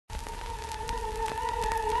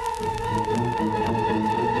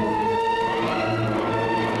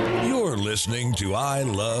You're listening to I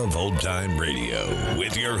Love Old Time Radio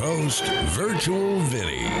with your host, Virtual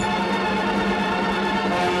Vinny.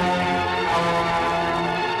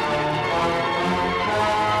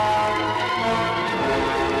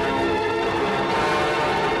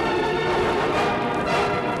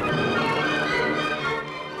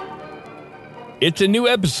 It's a new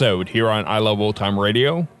episode here on I Love Old Time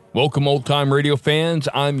Radio. Welcome, Old Time Radio fans.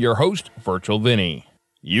 I'm your host, Virtual Vinny.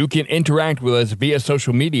 You can interact with us via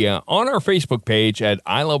social media on our Facebook page at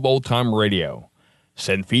I Love Old Time Radio.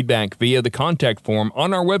 Send feedback via the contact form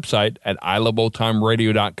on our website at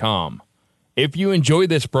iloveoldtimeradio.com. If you enjoy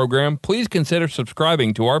this program, please consider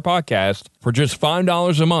subscribing to our podcast for just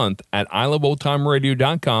 $5 a month at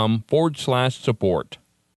iloveoldtimeradio.com/support.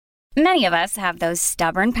 Many of us have those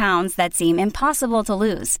stubborn pounds that seem impossible to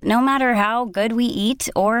lose, no matter how good we eat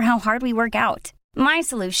or how hard we work out. My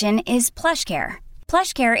solution is PlushCare.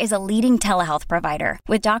 PlushCare is a leading telehealth provider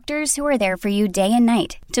with doctors who are there for you day and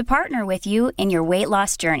night to partner with you in your weight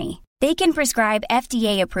loss journey. They can prescribe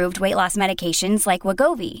FDA-approved weight loss medications like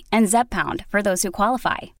Wegovy and Zepbound for those who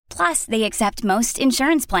qualify. Plus, they accept most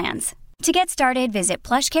insurance plans. To get started, visit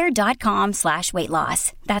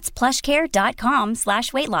plushcare.com/weightloss. That's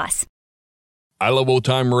plushcare.com/weightloss. I Love Old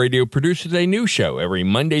Time Radio produces a new show every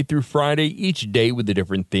Monday through Friday, each day with a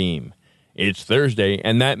different theme. It's Thursday,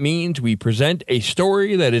 and that means we present a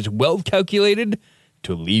story that is well calculated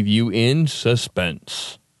to leave you in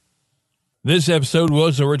suspense. This episode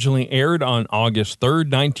was originally aired on August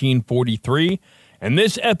 3rd, 1943, and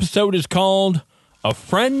this episode is called A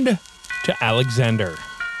Friend to Alexander.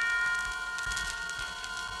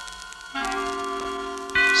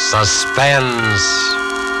 Suspense.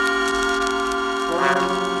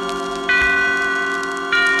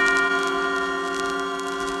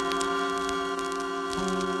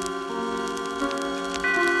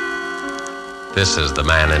 This is the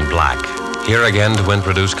Man in Black, here again to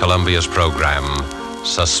introduce Columbia's program,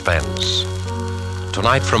 Suspense.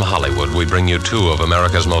 Tonight from Hollywood, we bring you two of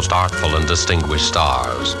America's most artful and distinguished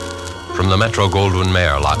stars. From the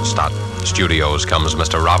Metro-Goldwyn-Mayer-Stadt studios comes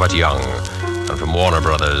Mr. Robert Young, and from Warner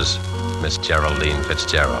Brothers, Miss Geraldine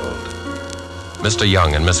Fitzgerald. Mr.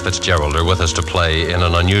 Young and Miss Fitzgerald are with us to play in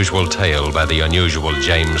an unusual tale by the unusual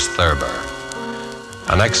James Thurber.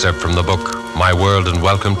 An excerpt from the book My World and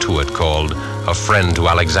Welcome to It, called A Friend to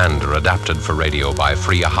Alexander, adapted for radio by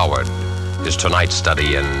Freya Howard, is tonight's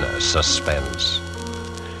study in suspense.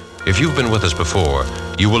 If you've been with us before,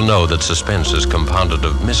 you will know that suspense is compounded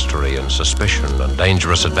of mystery and suspicion and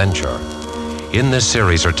dangerous adventure. In this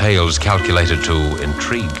series are tales calculated to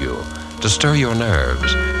intrigue you, to stir your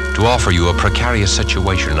nerves, to offer you a precarious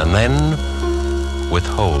situation, and then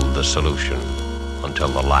withhold the solution until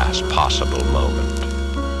the last possible moment.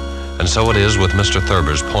 And so it is with Mr.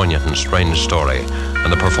 Thurber's poignant and strange story, and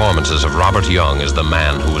the performances of Robert Young as the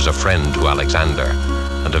man who was a friend to Alexander,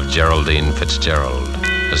 and of Geraldine Fitzgerald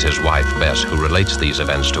as his wife Bess, who relates these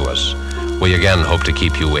events to us. We again hope to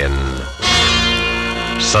keep you in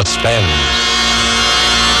suspense.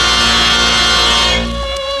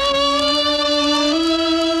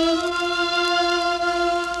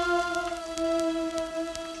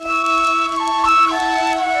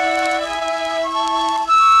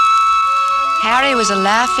 Harry was a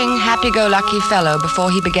laughing, happy-go-lucky fellow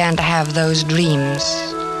before he began to have those dreams.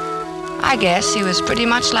 I guess he was pretty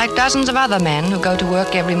much like dozens of other men who go to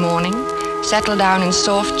work every morning, settle down in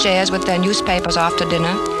soft chairs with their newspapers after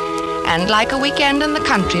dinner, and like a weekend in the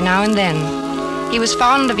country now and then. He was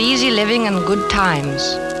fond of easy living and good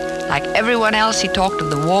times. Like everyone else, he talked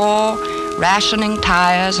of the war, rationing,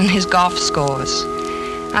 tires, and his golf scores.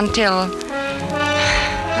 Until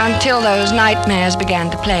those nightmares began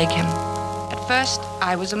to plague him. At first,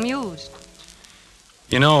 I was amused.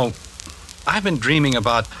 You know, I've been dreaming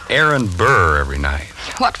about Aaron Burr every night.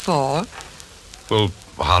 What for? Well,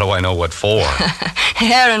 how do I know what for?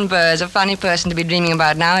 Aaron Burr is a funny person to be dreaming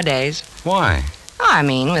about nowadays. Why? I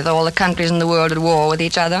mean, with all the countries in the world at war with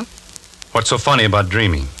each other. What's so funny about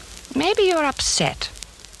dreaming? Maybe you're upset.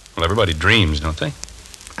 Well, everybody dreams, don't they?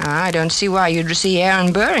 I don't see why you'd see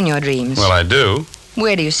Aaron Burr in your dreams. Well, I do.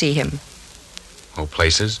 Where do you see him? Oh,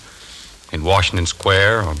 places. In Washington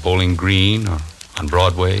Square, or Bowling Green, or on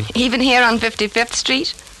Broadway. Even here on 55th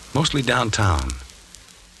Street? Mostly downtown.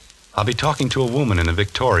 I'll be talking to a woman in the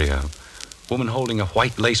Victoria. A woman holding a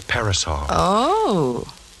white lace parasol.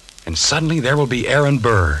 Oh. And suddenly there will be Aaron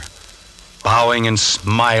Burr, bowing and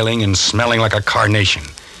smiling and smelling like a carnation,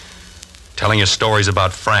 telling you stories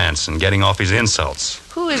about France and getting off his insults.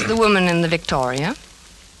 Who is the woman in the Victoria?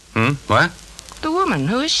 What? The woman,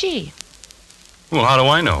 who is she? Well, how do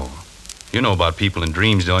I know? You know about people in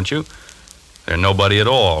dreams, don't you? They're nobody at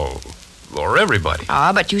all. Or everybody.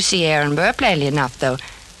 Ah, but you see Aaron Burr plainly enough, though.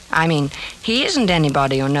 I mean, he isn't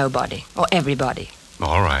anybody or nobody. Or everybody.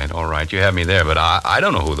 All right. You have me there, but I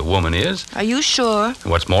don't know who the woman is. Are you sure?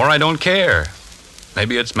 What's more, I don't care.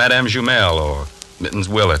 Maybe it's Madame Jumel or Mittens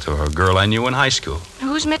Willett or a girl I knew in high school.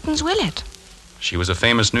 Who's Mittens Willett? She was a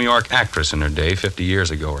famous New York actress in her day, 50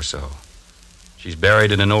 years ago or so. She's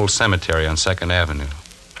buried in an old cemetery on 2nd Avenue.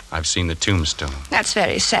 I've seen the tombstone. That's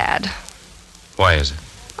very sad. Why is it?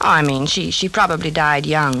 Oh, I mean, she probably died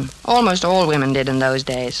young. Almost all women did in those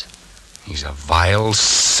days. He's a vile,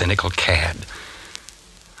 cynical cad.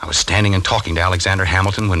 I was standing and talking to Alexander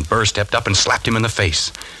Hamilton when Burr stepped up and slapped him in the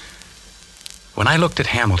face. When I looked at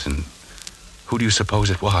Hamilton, who do you suppose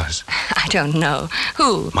it was? I don't know.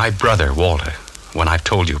 Who? My brother, Walter, one I've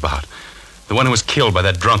told you about. The one who was killed by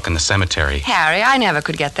that drunk in the cemetery. Harry, I never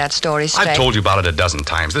could get that story straight. I've told you about it a dozen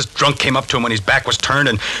times. This drunk came up to him when his back was turned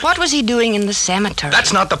and... What was he doing in the cemetery?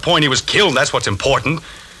 That's not the point. He was killed. That's what's important.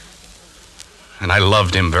 And I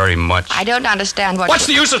loved him very much. I don't understand what... What's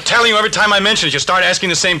the use of telling you every time I mention it? You start asking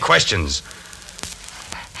the same questions.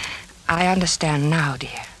 I understand now,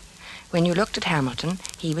 dear. When you looked at Hamilton,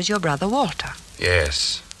 he was your brother Walter.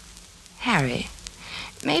 Yes. Harry,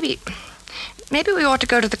 maybe we ought to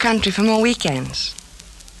go to the country for more weekends.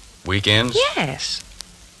 Weekends? Yes.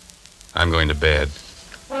 I'm going to bed.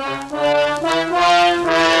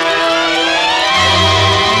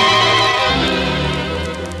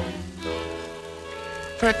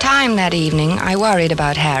 For a time that evening, I worried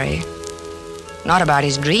about Harry. Not about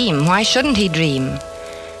his dream. Why shouldn't he dream?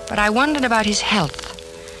 But I wondered about his health.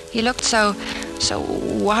 He looked so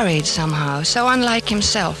worried somehow, so unlike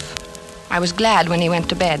himself. I was glad when he went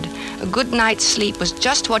to bed. A good night's sleep was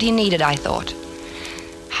just what he needed, I thought.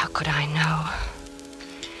 How could I know?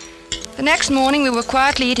 The next morning, we were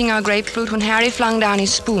quietly eating our grapefruit when Harry flung down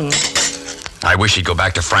his spoon. I wish he'd go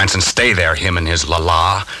back to France and stay there, him and his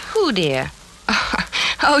la-la. Who, dear?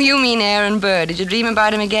 Oh, you mean Aaron Burr. Did you dream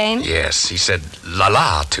about him again? Yes, he said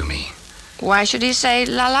la-la to me. Why should he say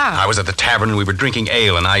la-la? I was at the tavern and we were drinking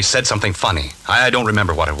ale, and I said something funny. I don't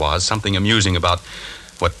remember what it was. Something amusing about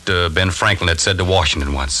what Ben Franklin had said to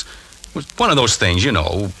Washington once. It was one of those things, you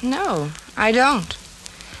know. No, I don't.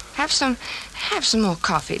 Have some more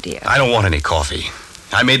coffee, dear. I don't want any coffee.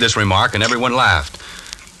 I made this remark and everyone laughed.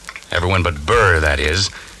 Everyone but Burr, that is.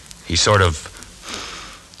 He sort of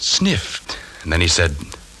sniffed, and then he said,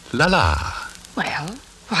 la-la. Well,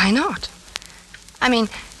 why not? I mean,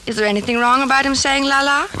 is there anything wrong about him saying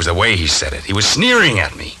la-la? It was the way he said it. He was sneering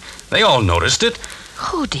at me. They all noticed it.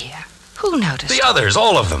 Who, dear? Who noticed? The others,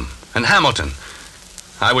 all of them. And Hamilton.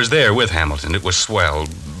 I was there with Hamilton. It was swell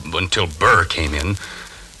until Burr came in.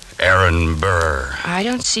 Aaron Burr. I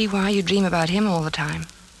don't see why you dream about him all the time.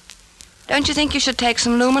 Don't you think you should take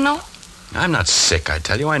some luminol? I'm not sick, I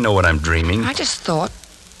tell you. I know what I'm dreaming. I just thought,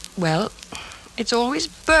 well, it's always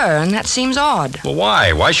Burr, and that seems odd. Well,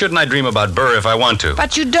 why? Why shouldn't I dream about Burr if I want to?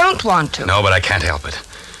 But you don't want to. No, but I can't help it.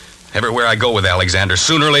 Everywhere I go with Alexander,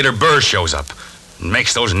 sooner or later Burr shows up and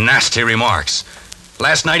makes those nasty remarks.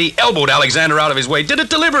 Last night he elbowed Alexander out of his way. Did it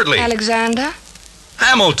deliberately. Alexander?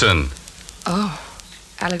 Hamilton. Oh,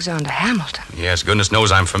 Alexander Hamilton. Yes, goodness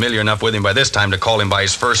knows I'm familiar enough with him by this time to call him by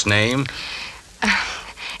his first name.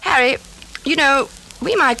 Harry, you know,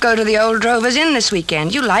 we might go to the Old Drovers Inn this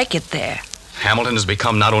weekend. You like it there. Hamilton has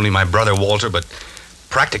become not only my brother Walter, but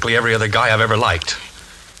practically every other guy I've ever liked.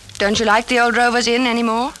 Don't you like the Old Drovers Inn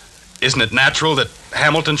anymore? Isn't it natural that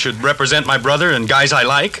Hamilton should represent my brother and guys I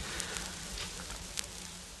like?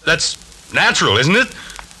 That's natural, isn't it?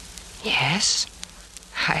 Yes,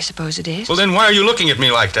 I suppose it is. Well, then why are you looking at me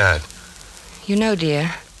like that? You know,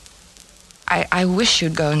 dear, I wish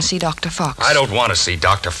you'd go and see Dr. Fox. I don't want to see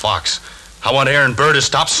Dr. Fox. I want Aaron Burr to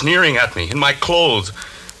stop sneering at me in my clothes.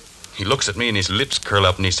 He looks at me and his lips curl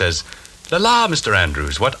up and he says, "La, Mr.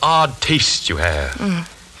 Andrews, what odd taste you have."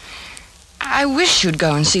 I wish you'd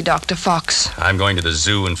go and see Dr. Fox. I'm going to the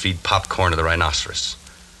zoo and feed popcorn to the rhinoceros.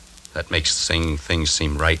 That makes things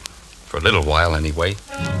seem right. For a little while, anyway.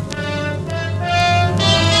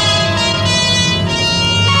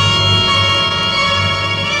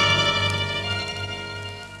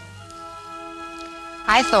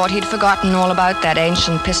 I thought he'd forgotten all about that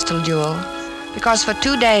ancient pistol duel, because for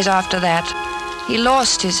 2 days after that, he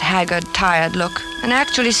lost his haggard, tired look and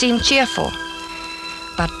actually seemed cheerful.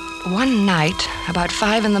 But one night, about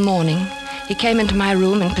 5 a.m, he came into my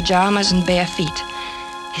room in pajamas and bare feet,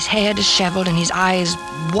 his hair disheveled and his eyes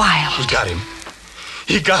wild. He got him.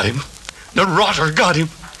 He got him. The rotter got him.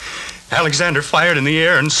 Alexander fired in the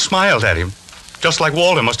air and smiled at him, just like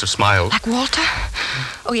Walter must have smiled. Like Walter?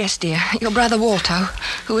 Oh, yes, dear. Your brother Walter,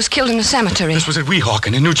 who was killed in a cemetery. This was at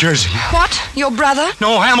Weehawken in New Jersey. What? Your brother?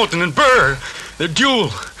 No, Hamilton and Burr. Their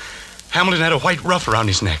duel. Hamilton had a white ruff around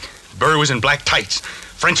his neck. Burr was in black tights,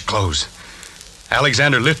 French clothes.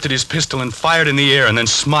 Alexander lifted his pistol and fired in the air and then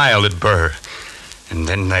smiled at Burr. And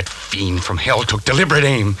then that fiend from hell took deliberate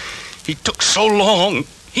aim. He took so long.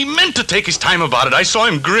 He meant to take his time about it. I saw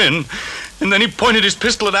him grin. And then he pointed his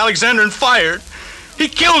pistol at Alexander and fired. He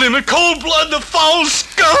killed him in cold blood, the foul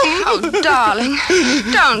scum! Oh, darling.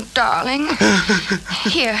 Don't, darling.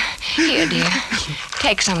 Here, dear.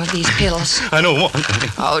 Take some of these pills. I don't want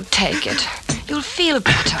any. Oh, take it. You'll feel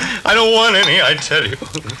better. I don't want any, I tell you.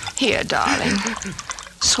 Here, darling.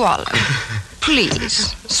 Swallow.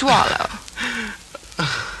 Please, swallow.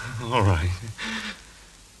 All right.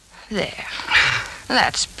 There.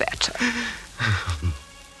 That's better.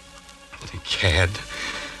 The cad.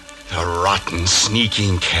 The rotten,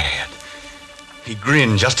 sneaking cad. He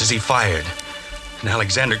grinned just as he fired. And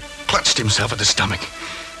Alexander clutched himself at the stomach.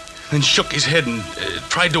 Then shook his head and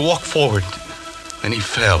tried to walk forward. Then he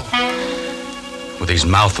fell. With his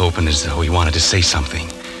mouth open as though he wanted to say something.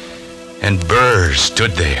 And Burr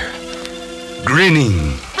stood there,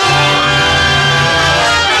 grinning.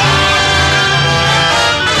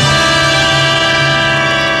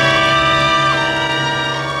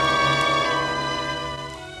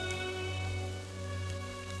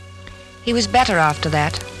 He was better after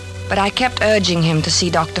that, but I kept urging him to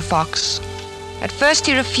see Dr. Fox. At first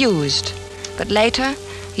he refused, but later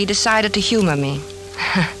he decided to humor me.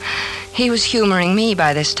 He was humoring me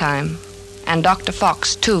by this time, and Dr.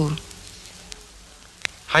 Fox, too.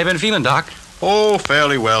 How you been feeling, Doc? Oh,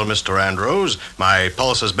 fairly well, Mr. Andrews. My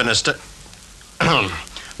pulse has been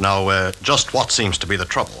Now, just what seems to be the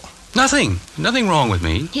trouble? Nothing wrong with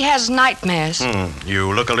me. He has nightmares.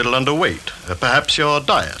 You look a little underweight. Perhaps your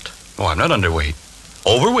diet. Oh, I'm not underweight.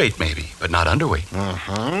 Overweight, maybe, but not underweight.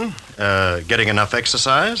 Getting enough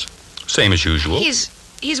exercise? Same as usual.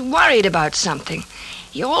 He's worried about something.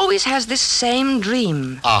 He always has this same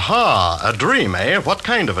dream. Aha, a dream, eh? What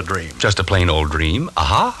kind of a dream? Just a plain old dream.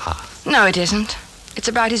 Aha. No, it isn't. It's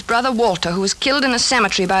about his brother Walter, who was killed in a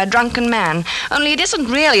cemetery by a drunken man. Only it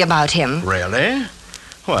isn't really about him. Really?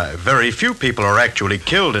 Why, very few people are actually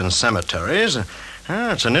killed in cemeteries.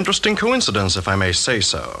 It's an interesting coincidence, if I may say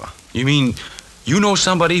so. You mean you know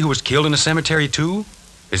somebody who was killed in a cemetery, too?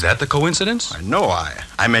 Is that the coincidence? No,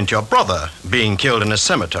 I meant your brother being killed in a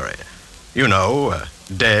cemetery. You know,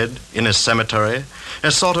 dead in a cemetery.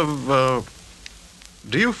 A sort of,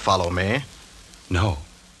 do you follow me? No.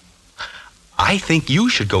 I think you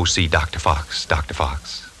should go see Dr. Fox, Dr.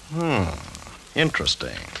 Fox.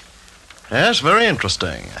 Interesting. Yes, very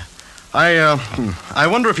interesting. I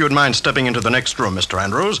wonder if you would mind stepping into the next room, Mr.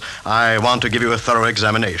 Andrews. I want to give you a thorough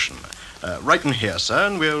examination. Right in here, sir,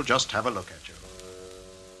 and we'll just have a look at you.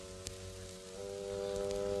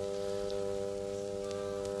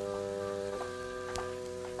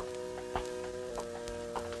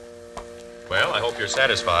 Well, I hope you're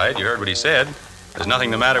satisfied. You heard what he said. There's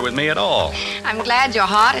nothing the matter with me at all. I'm glad your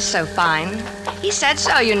heart is so fine. He said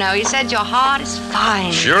so, you know. He said your heart is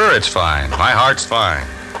fine. Sure, it's fine. My heart's fine.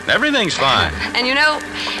 Everything's fine. And you know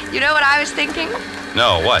what I was thinking?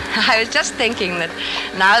 No, what? I was just thinking that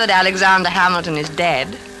now that Alexander Hamilton is dead,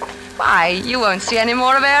 why, you won't see any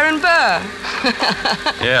more of Aaron Burr.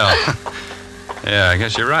 Yeah. Yeah, I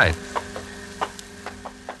guess you're right.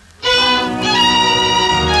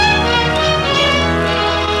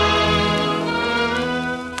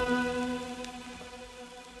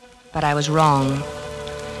 But I was wrong.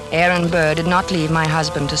 Aaron Burr did not leave my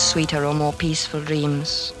husband to sweeter or more peaceful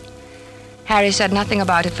dreams. Harry said nothing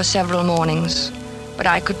about it for several mornings, but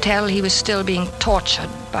I could tell he was still being tortured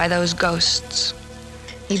by those ghosts.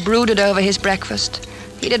 He brooded over his breakfast.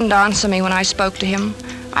 He didn't answer me when I spoke to him.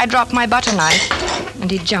 I dropped my butter knife, and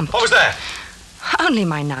he jumped. What was that? Only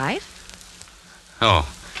my knife. Oh.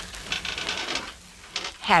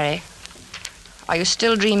 Harry, are you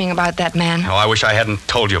still dreaming about that man? Oh, I wish I hadn't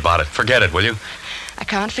told you about it. Forget it, will you? I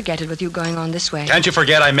can't forget it with you going on this way. Can't you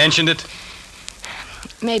forget I mentioned it?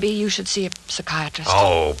 Maybe you should see a psychiatrist.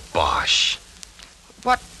 Oh, bosh.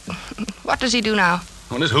 What does he do now?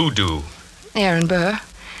 What does who do? Aaron Burr.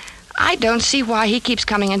 I don't see why he keeps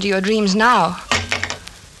coming into your dreams now.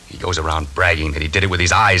 He goes around bragging that he did it with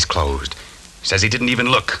his eyes closed. He says he didn't even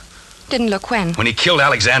look. Didn't look when? When he killed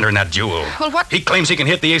Alexander in that duel. Well, what? He claims he can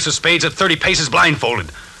hit the ace of spades at 30 paces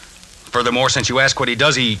blindfolded. Furthermore, since you ask what he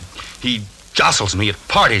does, he jostles me at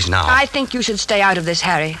parties now. I think you should stay out of this,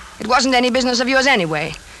 Harry. It wasn't any business of yours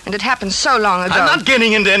anyway. And it happened so long ago. I'm not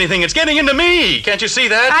getting into anything. It's getting into me. Can't you see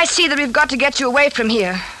that? I see that we've got to get you away from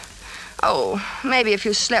here. Oh, maybe if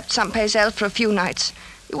you slept someplace else for a few nights,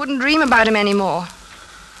 you wouldn't dream about him anymore.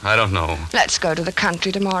 I don't know. Let's go to the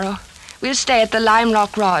country tomorrow. We'll stay at the Lime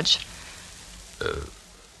Rock Lodge.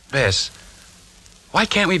 Bess, why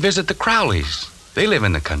can't we visit the Crowleys? They live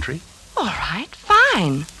in the country. All right,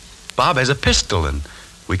 fine. Bob has a pistol, and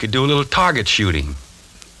we could do a little target shooting.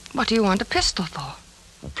 What do you want a pistol for?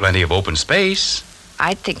 Plenty of open space.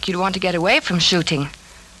 I'd think you'd want to get away from shooting.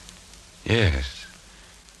 Yes.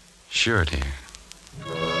 Sure, dear.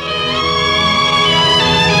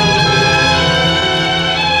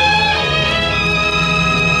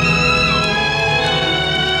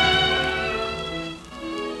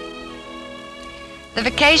 The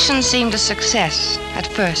vacation seemed a success at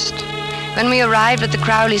first. When we arrived at the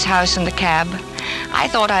Crowley's house in the cab, I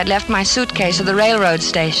thought I'd left my suitcase at the railroad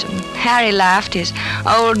station. Harry laughed his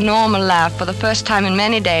old normal laugh for the first time in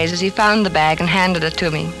many days as he found the bag and handed it to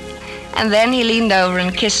me. And then he leaned over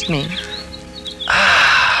and kissed me.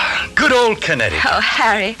 Good old Connecticut. Oh,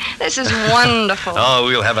 Harry, this is wonderful. Oh,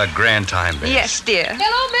 we'll have a grand time, Bess. Yes, dear.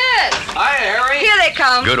 Hello, Miss. Hi, Harry. Here they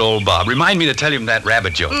come. Good old Bob. Remind me to tell him that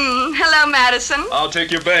rabbit joke. Hello, Madison. I'll take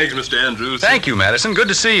your bags, Mr. Andrews. Thank you, Madison. Good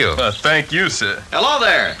to see you. Thank you, sir. Hello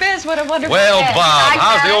there. Biz, what a wonderful Well, day. Bob, Hi,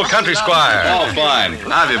 how's the Dad. old country squire? Oh, fine.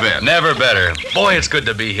 How have you been? Never better. Boy, it's good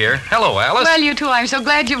to be here. Hello, Alice. Well, you too. I'm so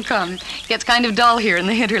glad you've come. Gets kind of dull here in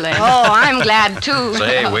the hinterland. Oh, I'm glad, too.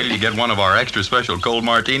 Say, wait till you get one of our extra special cold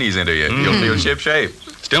martinis into you. You'll feel ship-shape.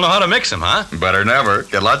 Still know how to mix them, huh? Better than ever.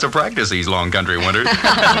 Get lots of practice these long country winters.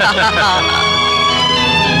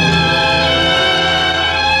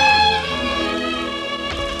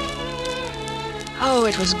 Oh,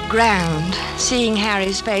 it was grand, seeing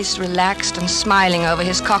Harry's face relaxed and smiling over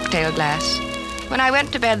his cocktail glass. When I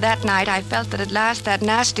went to bed that night, I felt that at last that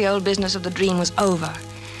nasty old business of the dream was over,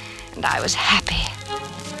 and I was happy.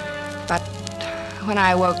 But when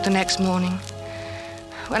I woke the next morning,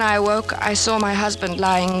 I saw my husband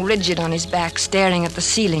lying rigid on his back, staring at the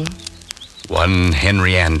ceiling. One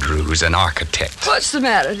Henry Andrews, an architect. What's the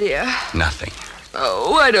matter, dear? Nothing.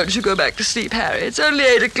 Oh, why don't you go back to sleep, Harry? It's only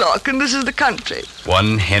 8 o'clock, and this is the country.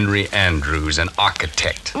 One Henry Andrews, an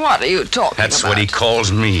architect. What are you talking That's about? what he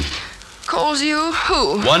calls me. Calls you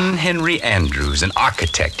who? One Henry Andrews, an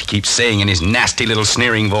architect. He keeps saying in his nasty little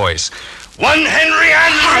sneering voice, One Henry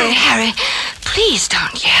Andrews! Harry, please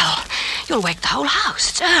don't yell. You'll wake the whole house.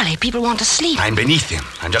 It's early. People want to sleep. I'm beneath him.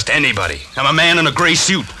 I'm just anybody. I'm a man in a gray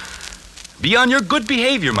suit. Be on your good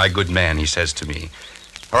behavior, my good man, he says to me.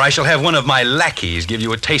 Or I shall have one of my lackeys give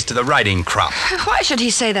you a taste of the riding crop. Why should he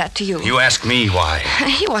say that to you? You ask me why.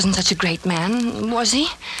 He wasn't such a great man, was he?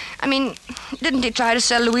 I mean, didn't he try to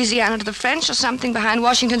sell Louisiana to the French or something behind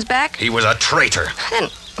Washington's back? He was a traitor. Then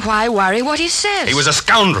why worry what he says? He was a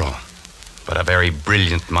scoundrel, but a very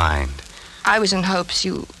brilliant mind. I was in hopes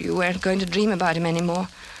you weren't going to dream about him anymore.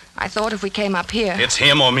 I thought if we came up here... It's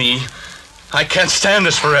him or me. I can't stand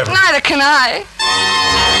this forever. Neither can I.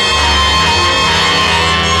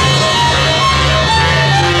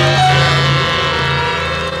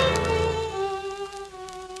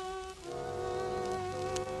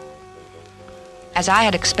 As I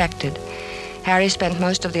had expected, Harry spent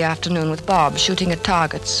most of the afternoon with Bob shooting at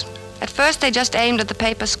targets. At first they just aimed at the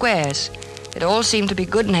paper squares. It all seemed to be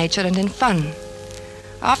good-natured and in fun.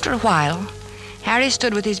 After a while, Harry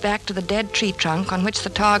stood with his back to the dead tree trunk on which the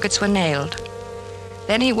targets were nailed.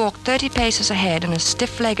 Then he walked 30 paces ahead in a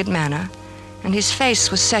stiff-legged manner, and his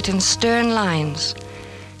face was set in stern lines.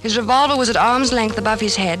 His revolver was at arm's length above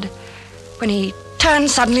his head when he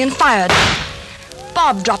turned suddenly and fired.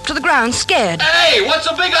 Bob dropped to the ground, scared. Hey, what's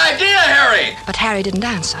the big idea, Harry? But Harry didn't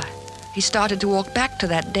answer. He started to walk back to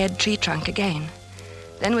that dead tree trunk again.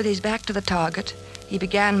 Then, with his back to the target, he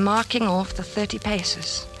began marking off the 30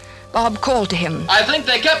 paces. Bob called to him. I think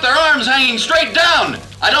they kept their arms hanging straight down.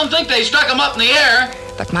 I don't think they stuck them up in the air.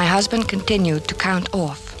 But my husband continued to count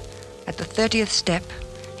off. At the 30th step,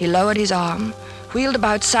 he lowered his arm, wheeled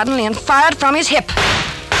about suddenly, and fired from his hip.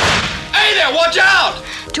 Hey there, watch out!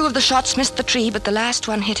 2 of the shots missed the tree, but the last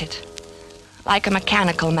one hit it. Like a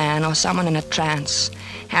mechanical man or someone in a trance,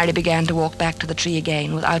 Harry began to walk back to the tree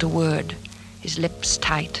again without a word. His lips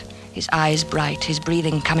tight, his eyes bright, his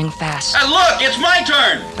breathing coming fast. And look, it's my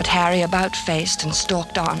turn! But Harry about-faced and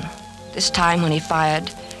stalked on. This time when he fired,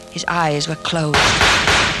 his eyes were closed.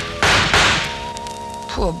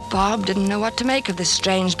 Poor Bob didn't know what to make of this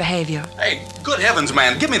strange behavior. Hey, good heavens,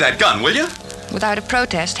 man. Give me that gun, will you? Without a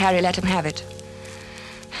protest, Harry let him have it.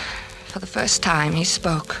 For the first time, he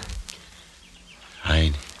spoke.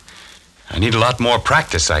 I need a lot more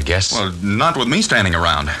practice, I guess. Well, not with me standing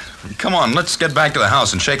around. Come on, let's get back to the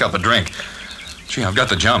house and shake up a drink. Gee, I've got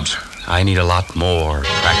the jumps. I need a lot more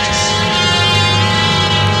practice.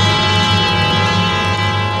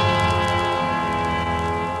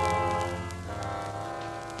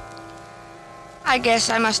 I guess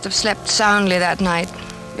I must have slept soundly that night,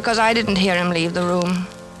 because I didn't hear him leave the room.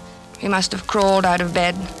 He must have crawled out of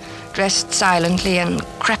bed, dressed silently, and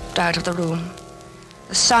crept out of the room.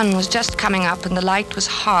 The sun was just coming up, and the light was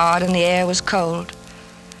hard, and the air was cold.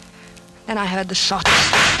 Then I heard the shots.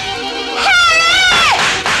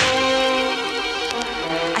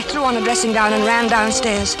 I threw on a dressing gown and ran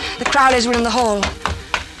downstairs. The Crowleys were in the hall.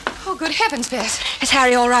 Oh, good heavens, Bess. Is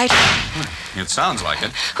Harry all right? It sounds like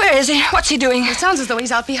it. Where is he? What's he doing? It sounds as though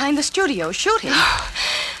he's out behind the studio shooting.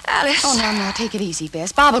 Alice. Oh, no, take it easy,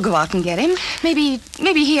 Bess. Bob will go out and get him. Maybe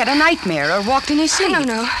he had a nightmare or walked in his sleep.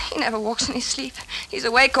 No. He never walks in his sleep. He's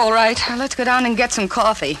awake all right. Now, let's go down and get some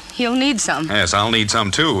coffee. He'll need some. Yes, I'll need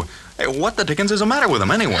some, too. Hey, what the dickens is the matter with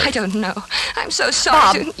him, anyway? I don't know. I'm so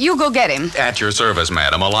sorry. Bob, you go get him. At your service,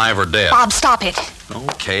 madam, alive or dead. Bob, stop it.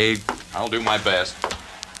 Okay, I'll do my best.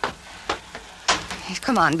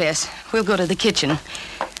 Come on, Bess. We'll go to the kitchen.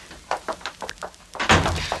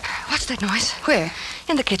 What's that noise? Where?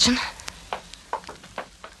 In the kitchen.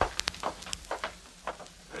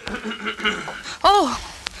 Oh,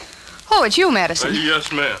 it's you, Madison.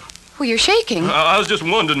 Yes, ma'am. Well, you're shaking. I was just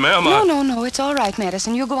wondering, ma'am. No, it's all right,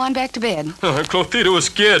 Madison. You go on back to bed. Clothita was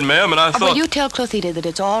scared, ma'am, and I thought... Well, you tell Clothita that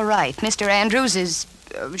it's all right. Mr. Andrews is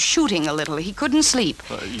shooting a little. He couldn't sleep.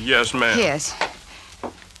 Yes, ma'am. Yes.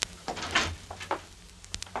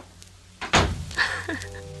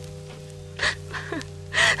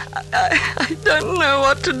 I don't know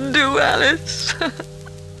what to do, Alice.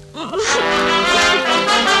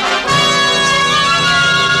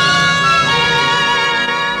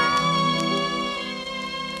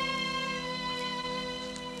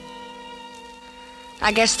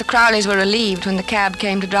 I guess the Crowleys were relieved when the cab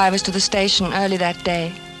came to drive us to the station early that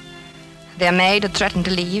day. Their maid had threatened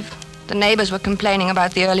to leave. The neighbors were complaining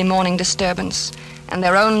about the early morning disturbance, and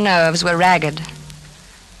their own nerves were ragged.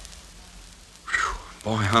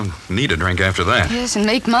 Boy, I'll need a drink after that. Yes, and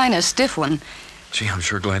make mine a stiff one. Gee, I'm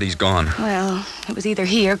sure glad he's gone. Well, it was either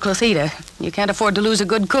he or Clothita. You can't afford to lose a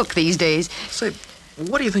good cook these days. Say,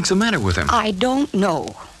 what do you think's the matter with him? I don't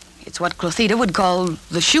know. It's what Clothita would call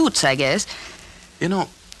the shoots, I guess. You know,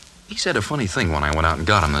 he said a funny thing when I went out and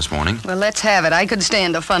got him this morning. Well, let's have it. I could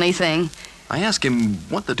stand a funny thing. I asked him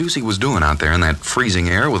what the deuce he was doing out there in that freezing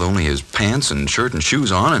air with only his pants and shirt and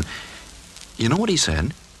shoes on, and you know what he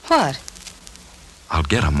said? What? I'll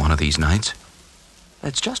get him one of these nights.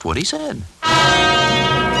 That's just what he said.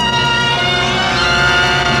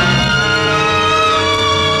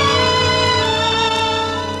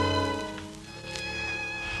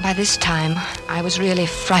 By this time, I was really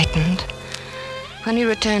frightened. When we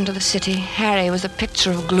returned to the city, Harry was a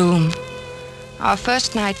picture of gloom. Our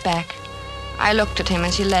first night back, I looked at him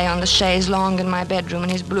as he lay on the chaise longue in my bedroom in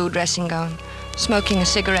his blue dressing gown, smoking a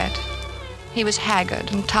cigarette. He was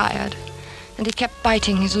haggard and tired, and he kept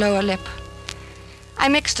biting his lower lip. I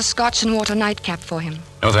mixed a scotch and water nightcap for him.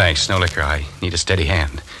 No thanks, no liquor. I need a steady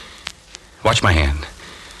hand. Watch my hand.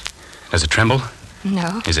 Does it tremble?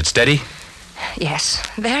 No. Is it steady? Yes,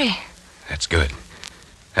 very. That's good.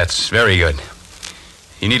 That's very good.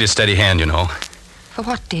 You need a steady hand, you know. For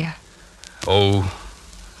what, dear? Oh,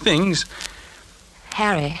 things.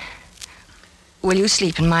 Harry, will you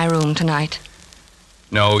sleep in my room tonight?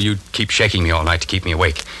 No, you keep shaking me all night to keep me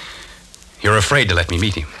awake. You're afraid to let me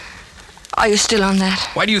meet him. Are you still on that?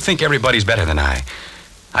 Why do you think everybody's better than I?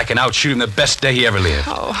 I can outshoot him the best day he ever lived.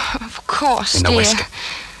 Oh, of course, in the dear. waistcoat.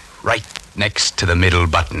 Right next to the middle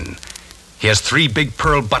button. He has 3 big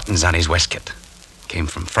pearl buttons on his waistcoat. Came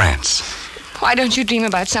from France. Why don't you dream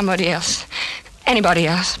about somebody else? Anybody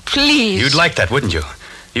else, please. You'd like that, wouldn't you?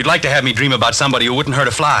 You'd like to have me dream about somebody who wouldn't hurt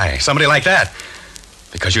a fly. Somebody like that.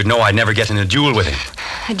 Because you'd know I'd never get in a duel with him.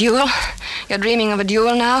 A duel? You're dreaming of a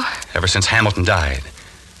duel now? Ever since Hamilton died.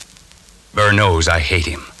 Burr knows I hate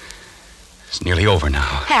him. It's nearly over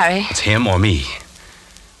now. Harry. It's him or me.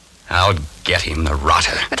 I'll get him, the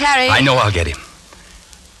rotter. But Harry... I know I'll get him.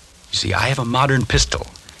 You see, I have a modern pistol.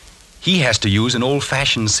 He has to use an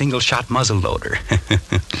old-fashioned single-shot muzzle loader.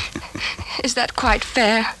 Is that quite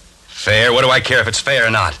fair? Fair? What do I care if it's fair or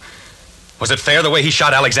not? Was it fair the way he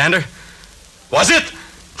shot Alexander? Was it?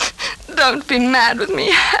 Don't be mad with me,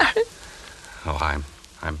 Harry. Oh,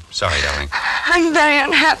 I'm sorry, darling. I'm very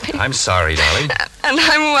unhappy. I'm sorry, darling. And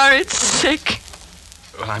I'm worried sick.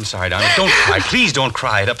 Well, I'm sorry, darling. Don't cry. Please don't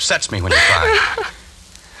cry. It upsets me when you cry.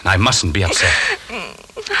 And I mustn't be upset.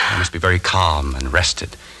 I must be very calm and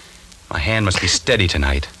rested. My hand must be steady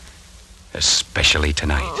tonight. Especially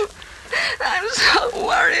tonight. I'm so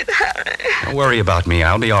worried, Harry. Don't worry about me.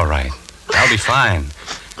 I'll be all right. I'll be fine.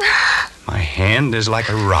 My hand is like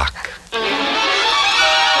a rock.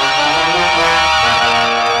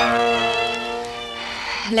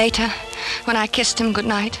 Later, when I kissed him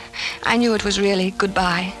goodnight, I knew it was really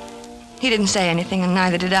goodbye. He didn't say anything, and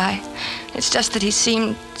neither did I. It's just that he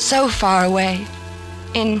seemed so far away,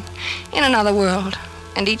 in another world.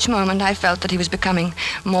 And each moment I felt that he was becoming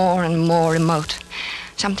more and more remote.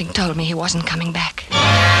 Something told me he wasn't coming back.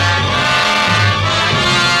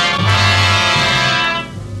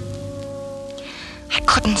 I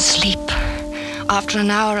couldn't sleep. After an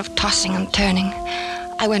hour of tossing and turning,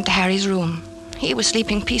 I went to Harry's room. He was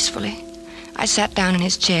sleeping peacefully. I sat down in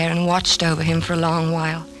his chair and watched over him for a long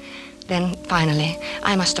while. Then, finally,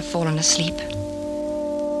 I must have fallen asleep.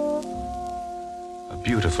 A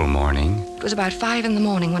beautiful morning. It was about 5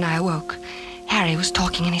 a.m. when I awoke. Harry was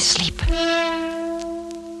talking in his sleep.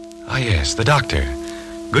 Ah, yes, the doctor.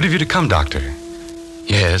 Good of you to come, Doctor.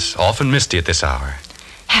 Yes, often misty at this hour.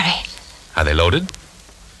 Harry. Are they loaded?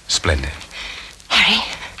 Splendid. Harry,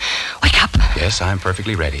 wake up. Yes, I'm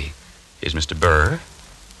perfectly ready. Is Mr. Burr?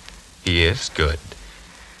 He is? Good.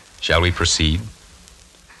 Shall we proceed?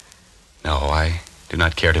 No, I do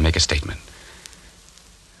not care to make a statement.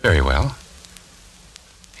 Very well.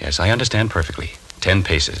 Yes, I understand perfectly. 10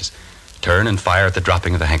 paces. Turn and fire at the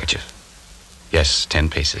dropping of the handkerchief. Yes, 10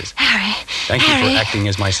 paces. Harry. Thank you for acting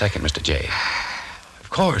as my second, Mr. J.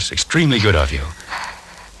 Of course, extremely good of you.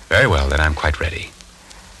 Very well, then I'm quite ready.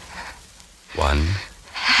 1,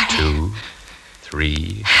 2,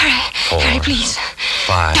 3, Harry. 4, Harry, please.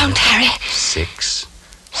 5, Don't, Harry. 6,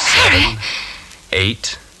 7, Harry.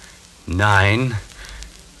 8, 9,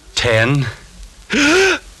 10.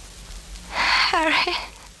 Harry.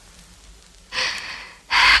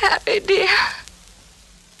 Harry, dear.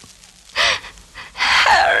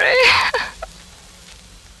 Harry.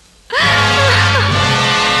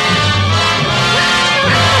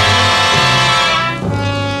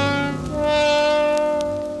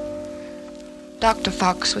 Dr.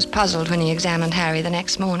 Fox was puzzled when he examined Harry the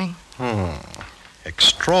next morning.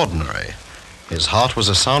 Extraordinary. His heart was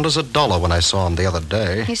as sound as $1 when I saw him the other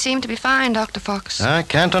day. He seemed to be fine, Dr. Fox. I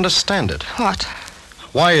can't understand it. What?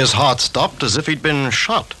 Why his heart stopped as if he'd been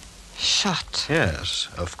shot. Shot? Yes.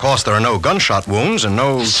 Of course, there are no gunshot wounds and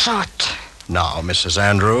no... Shot. Now, Mrs.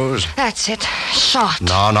 Andrews. That's it. Shot.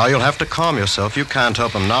 No, you'll have to calm yourself. You can't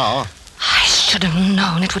help him now. I should have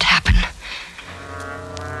known it would happen.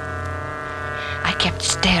 I kept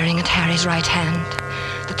staring at Harry's right hand.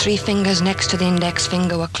 The 3 fingers next to the index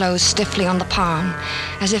finger were closed stiffly on the palm,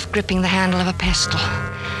 as if gripping the handle of a pestle.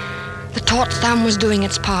 The taut thumb was doing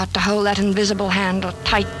its part to hold that invisible handle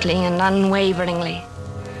tightly and unwaveringly.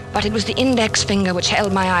 But it was the index finger which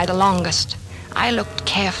held my eye the longest. I looked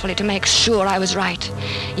carefully to make sure I was right.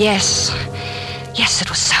 Yes, it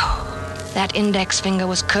was so. That index finger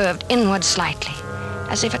was curved inward slightly,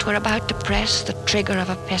 as if it were about to press the trigger of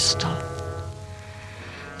a pistol.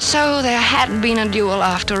 So there had been a duel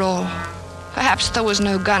after all. Perhaps there was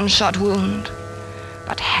no gunshot wound.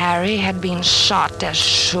 But Harry had been shot as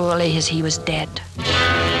surely as he was dead.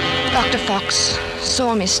 Dr. Fox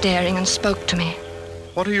saw me staring and spoke to me.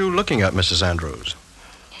 What are you looking at, Mrs. Andrews?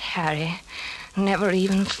 Harry never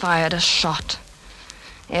even fired a shot.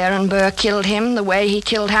 Aaron Burr killed him the way he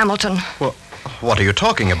killed Hamilton. Well, what are you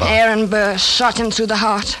talking about? Aaron Burr shot him through the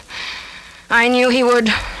heart. I knew he would.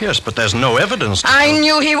 Yes, but there's no evidence. I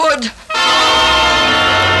knew he would.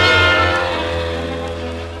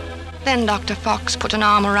 Then Dr. Fox put an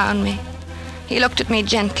arm around me. He looked at me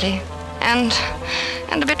gently and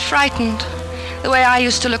a bit frightened, the way I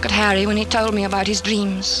used to look at Harry when he told me about his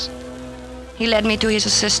dreams. He led me to his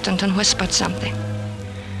assistant and whispered something.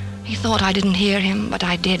 He thought I didn't hear him, but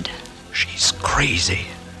I did. She's crazy.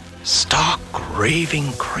 Stark,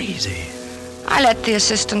 raving crazy. I let the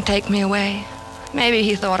assistant take me away. Maybe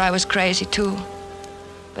he thought I was crazy, too.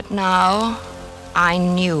 But now I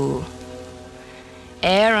knew.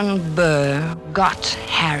 Aaron Burr got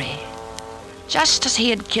Harry, just as he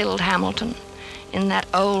had killed Hamilton in that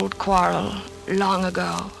old quarrel long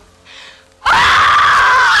ago.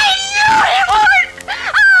 I knew he would!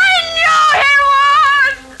 I knew he would!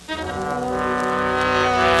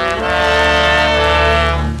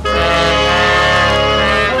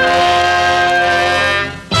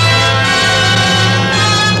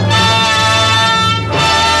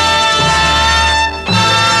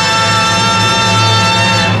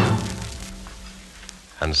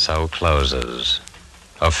 And so closes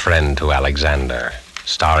A Friend to Alexander,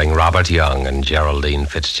 starring Robert Young and Geraldine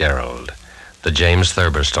Fitzgerald. The James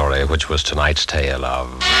Thurber story, which was tonight's tale of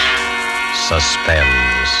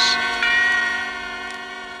Suspense.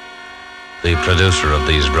 The producer of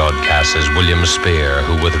these broadcasts is William Spear,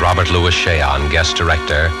 who with Robert Louis Cheon, guest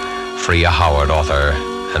director, Freya Howard, author,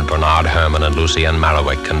 and Bernard Herrmann and Lucienne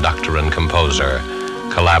Marowik, conductor and composer,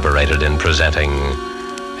 collaborated in presenting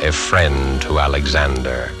A Friend to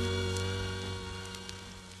Alexander.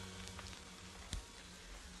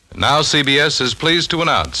 Now CBS is pleased to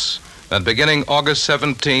announce that beginning August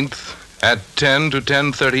 17th at 10 to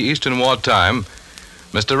 10:30 Eastern Wartime,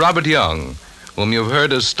 Mr. Robert Young, whom you've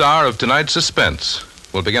heard as star of tonight's Suspense,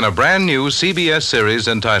 will begin a brand new CBS series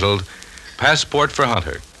entitled Passport for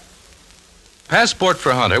Hunter. Passport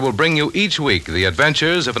for Hunter will bring you each week the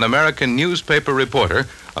adventures of an American newspaper reporter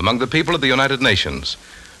among the people of the United Nations.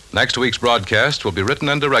 Next week's broadcast will be written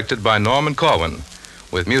and directed by Norman Corwin,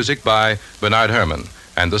 with music by Bernard Herrmann.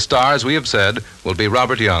 And the star, as we have said, will be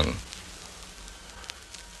Robert Young.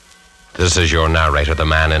 This is your narrator, the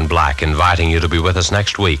Man in Black, inviting you to be with us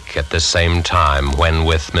next week at this same time when,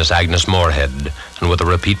 with Miss Agnes Moorehead and with a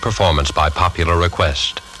repeat performance by popular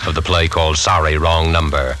request of the play called Sorry, Wrong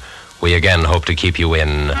Number, we again hope to keep you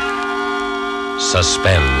in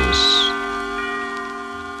suspense.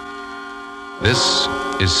 This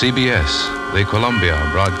is CBS, the Columbia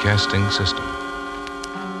Broadcasting System.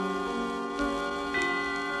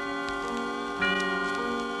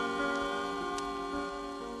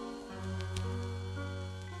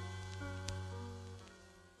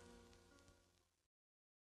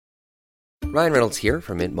 Ryan Reynolds here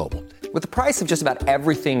from Mint Mobile. With the price of just about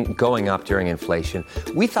everything going up during inflation,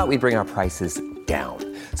 we thought we'd bring our prices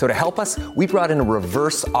down. So to help us, we brought in a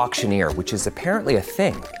reverse auctioneer, which is apparently a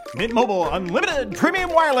thing. Mint Mobile Unlimited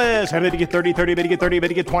Premium Wireless. How to get 30, 30, bit to get 30, bit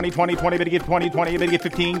to get 20, 20, 20, bit to get 20, 20, bit to get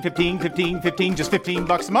 15, 15, 15, 15, just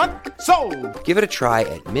 $15 a month? Sold! Give it a try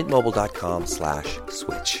at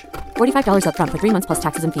mintmobile.com/switch. $45 up front for 3 months plus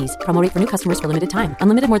taxes and fees. Promo rate for new customers for limited time.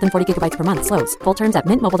 Unlimited more than 40 gigabytes per month. Slows full terms at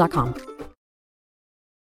mintmobile.com.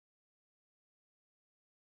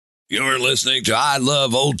 You're listening to I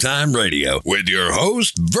Love Old Time Radio with your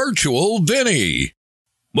host, Virtual Vinny.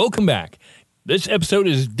 Welcome back. This episode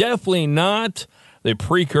is definitely not the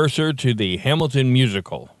precursor to the Hamilton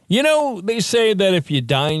musical. You know, they say that if you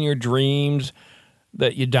die in your dreams,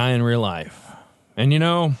 that you die in real life. And you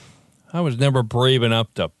know, I was never brave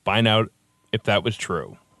enough to find out if that was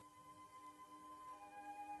true.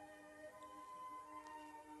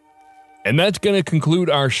 And that's going to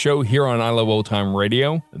conclude our show here on I Love Old Time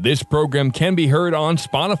Radio. This program can be heard on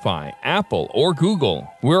Spotify, Apple, or Google.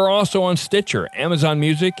 We're also on Stitcher, Amazon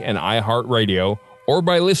Music, and iHeartRadio, or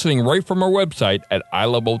by listening right from our website at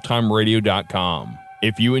iloveoldtimeradio.com.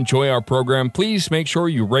 If you enjoy our program, please make sure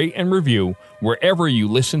you rate and review wherever you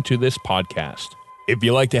listen to this podcast. If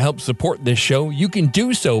you'd like to help support this show, you can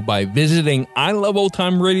do so by visiting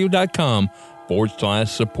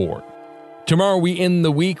iloveoldtimeradio.com/support. Tomorrow we end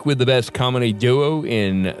the week with the best comedy duo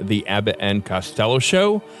in the Abbott and Costello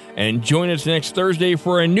Show, and join us next Thursday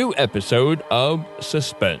for a new episode of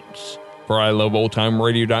Suspense. For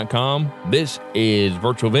iloveoldtimeradio.com, this is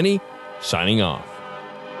Virtual Vinny signing off.